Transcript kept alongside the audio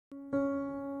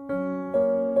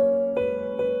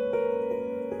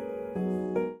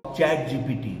Chat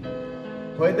GPT,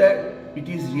 whether it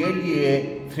is really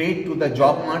a threat to the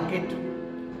job market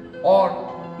or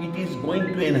it is going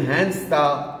to enhance the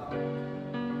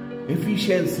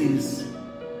efficiencies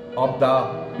of the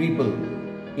people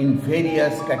in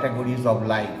various categories of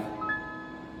life.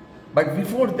 But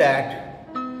before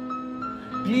that,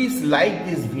 please like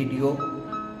this video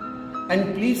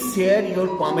and please share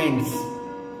your comments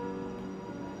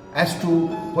as to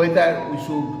whether we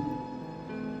should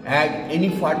add any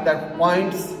further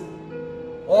points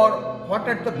or what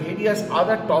are the various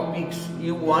other topics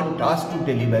you want us to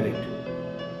deliberate.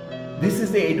 This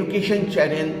is the education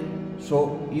channel,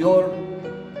 so your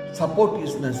support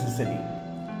is necessary.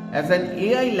 As an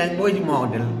AI language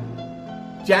model,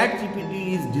 Chat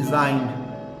GPT is designed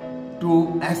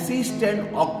to assist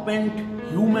and augment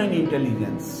human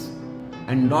intelligence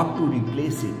and not to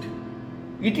replace it.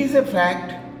 It is a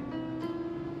fact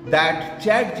that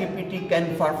Chat GPT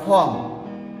can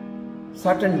perform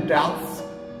certain tasks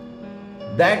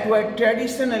that were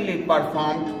traditionally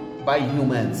performed by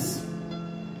humans,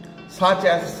 such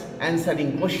as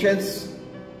answering questions,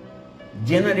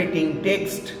 generating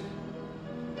text,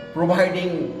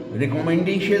 providing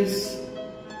recommendations,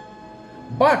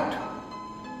 but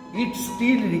it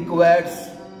still requires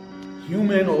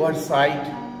human oversight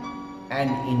and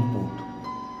input.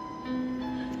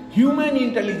 Human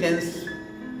intelligence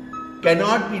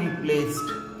cannot be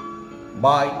replaced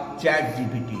by Chat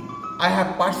GPT. I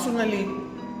have personally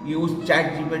used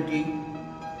Chat GPT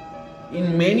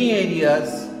in many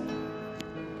areas,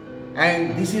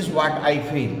 and this is what I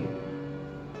feel.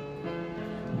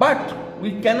 But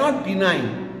we cannot deny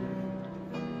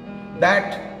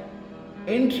that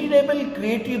entry-level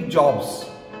creative jobs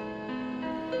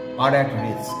are at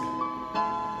risk.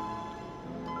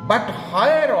 But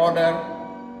higher order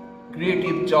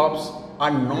creative jobs are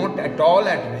not at all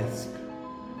at risk.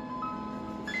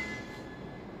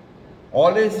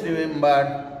 Always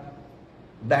remember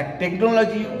that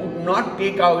technology would not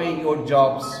take away your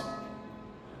jobs,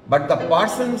 but the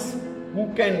persons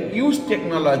who can use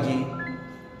technology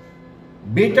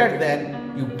better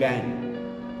than you can.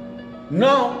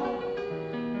 Now,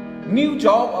 new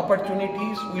job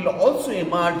opportunities will also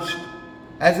emerge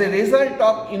as a result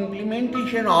of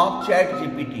implementation of Chat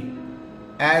GPT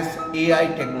as AI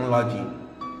technology.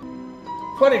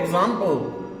 For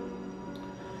example,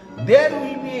 there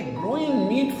will be a growing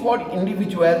need for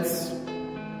individuals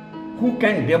who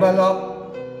can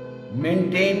develop,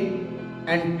 maintain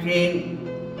and train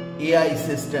AI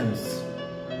systems.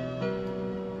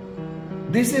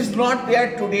 This is not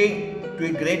there today to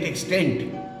a great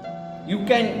extent. You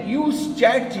can use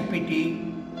Chat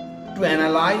GPT to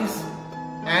analyze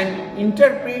and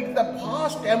interpret the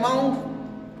vast amount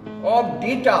of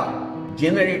data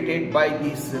generated by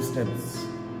these systems.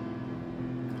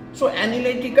 So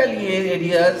analytical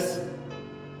areas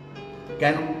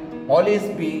can always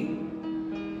be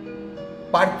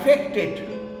perfected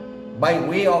by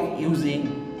way of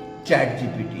using Chat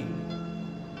GPT.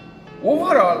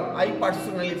 Overall, I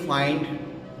personally find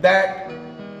that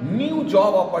new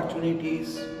job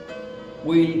opportunities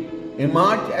will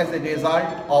emerge as a result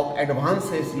of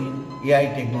advances in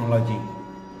AI technology.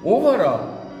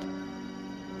 Overall,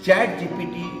 Chat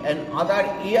GPT and other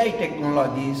AI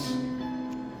technologies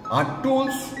are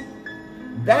tools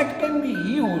that can be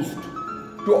used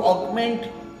to augment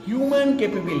human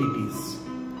capabilities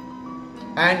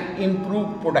and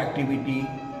improve productivity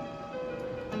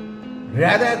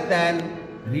rather than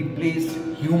replace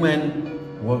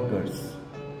human workers.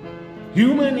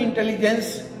 Human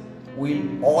intelligence will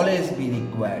always be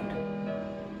required,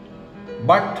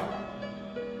 but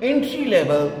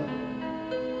entry-level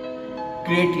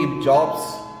creative jobs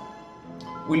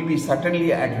will be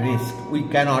certainly at risk. We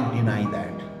cannot deny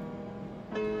that.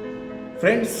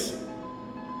 Friends,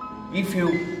 if you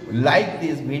like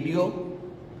this video,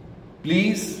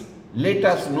 please let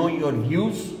us know your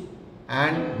views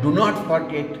and do not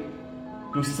forget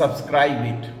to subscribe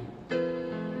it.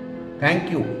 Thank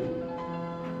you.